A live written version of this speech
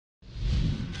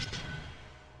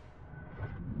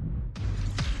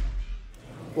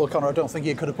Well, Conor, I don't think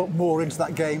you could have put more into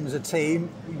that game as a team.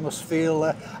 You must feel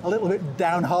a little bit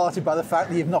downhearted by the fact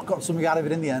that you've not got something out of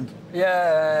it in the end.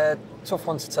 Yeah, tough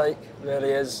one to take,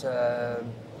 really is. Thought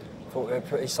we were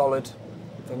pretty solid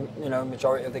for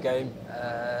majority of the game,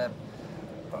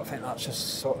 but I think that's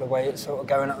just sort of the way it's sort of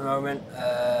going at the moment.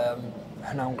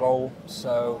 An own goal,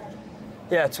 so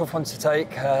yeah, tough one to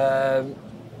take,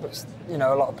 but a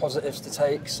lot of positives to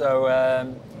take. So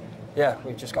yeah,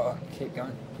 we've just got to keep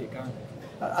going.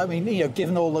 I mean,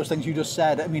 given all those things you just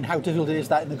said, I mean, how difficult is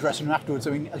that in the dressing room afterwards?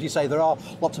 I mean, as you say, there are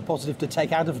lots of positives to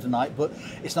take out of tonight, but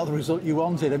it's not the result you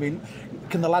wanted. I mean,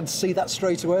 can the lads see that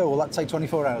straight away, or will that take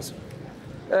 24 hours?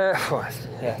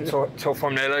 Yeah, tough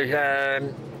one really.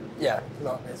 Yeah,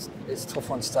 look, it's a tough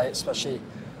one to take, especially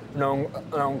an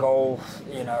own goal.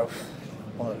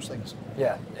 One of those things.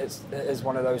 Yeah, it is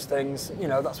one of those things.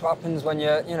 That's what happens when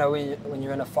you're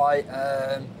in a fight.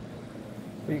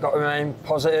 You've got to remain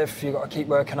positive. You've got to keep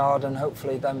working hard, and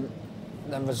hopefully, them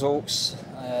results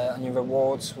and your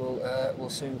rewards will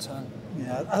soon turn.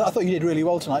 Yeah, I thought you did really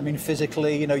well tonight. I mean,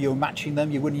 physically, you were matching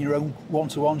them. You're winning your own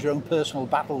one-to-ones, your own personal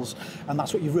battles, and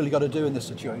that's what you've really got to do in this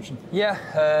situation. Yeah,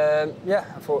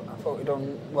 I thought we'd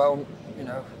done well.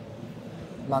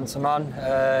 Man to man.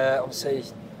 Obviously,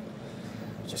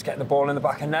 just getting the ball in the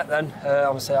back of net. Then,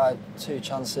 obviously, I had two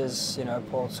chances.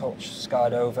 Poor touch,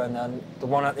 skied over, and then the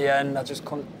one at the end, I just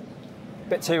couldn't. A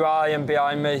bit too high and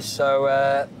behind me. So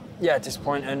yeah,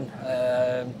 disappointing.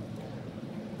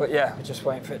 But yeah, we're just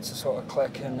waiting for it to sort of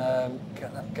click and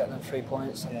get them 3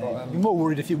 points. Yeah, you'd be more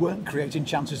worried if you weren't creating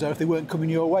chances, though, if they weren't coming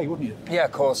your way, wouldn't you? Yeah,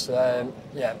 of course. Yeah,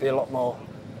 it'd be a lot more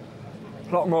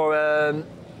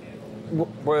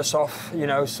worse off.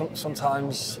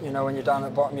 Sometimes when you're down at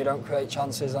the bottom, you don't create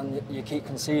chances and you keep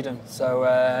conceding. So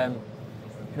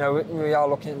we are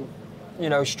looking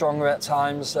stronger at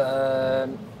times.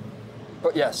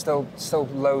 But yeah, still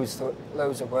loads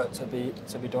of work to be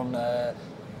done.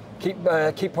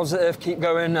 Keep positive, keep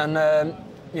going, and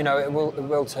it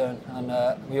will turn, and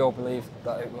we all believe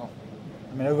that it will.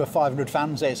 I mean, over 500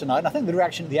 fans there tonight, and I think the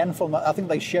reaction at the end from I think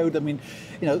they showed. I mean,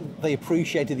 they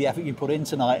appreciated the effort you put in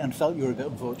tonight and felt you were a bit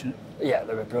unfortunate. Yeah,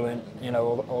 they were brilliant.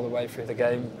 All the way through the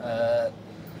game.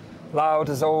 Loud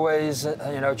as always.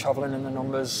 Travelling in the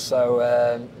numbers. So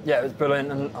yeah, it was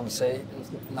brilliant, and obviously it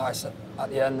was nice at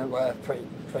the end that we're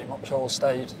pretty much all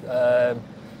stayed.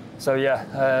 So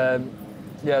yeah.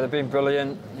 Yeah, they've been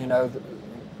brilliant.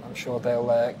 I'm sure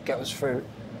they'll get us through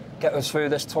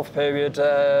this tough period.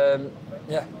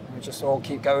 Yeah, we just all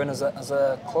keep going as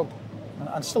a club.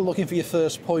 And still looking for your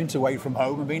first point away from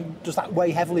home. I mean, does that weigh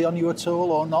heavily on you at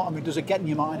all, or not? I mean, does it get in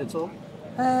your mind at all?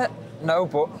 No,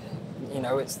 but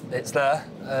it's there,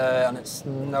 and it's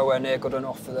nowhere near good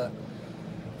enough for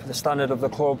the standard of the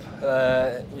club.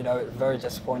 It's very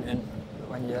disappointing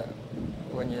when you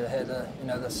hear the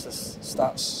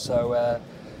stats. So,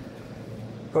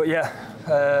 but yeah,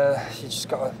 you just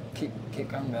got to keep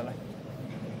going, really.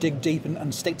 Dig deep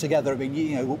and stick together. I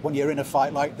mean, when you're in a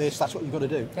fight like this, that's what you've got to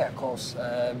do. Yeah, of course.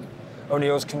 Only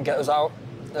us can get us out,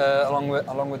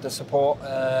 along with the support.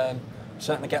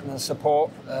 Certainly getting the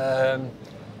support.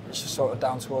 It's just sort of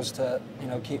down to us to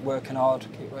keep working hard,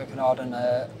 and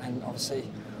obviously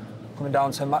coming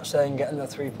down to a match day and getting the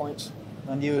 3 points.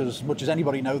 And you, as much as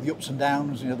anybody, know the ups and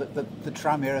downs that the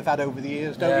Tranmere have had over the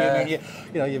years, don't you?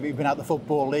 I mean, you've been out the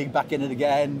Football League, back in it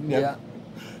again. Yeah.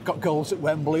 Got goals at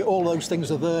Wembley. All those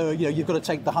things are there. You've got to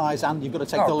take the highs and you've got to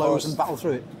take the lows and battle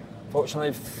through it.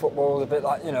 Fortunately, football is a bit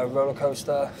like roller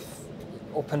coaster,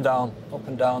 up and down.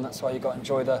 That's why you got to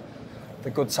enjoy the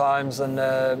good times and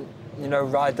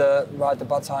ride the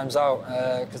bad times out,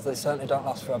 because they certainly don't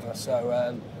last forever.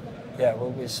 So yeah,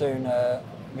 we'll be soon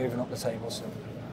moving up the table soon.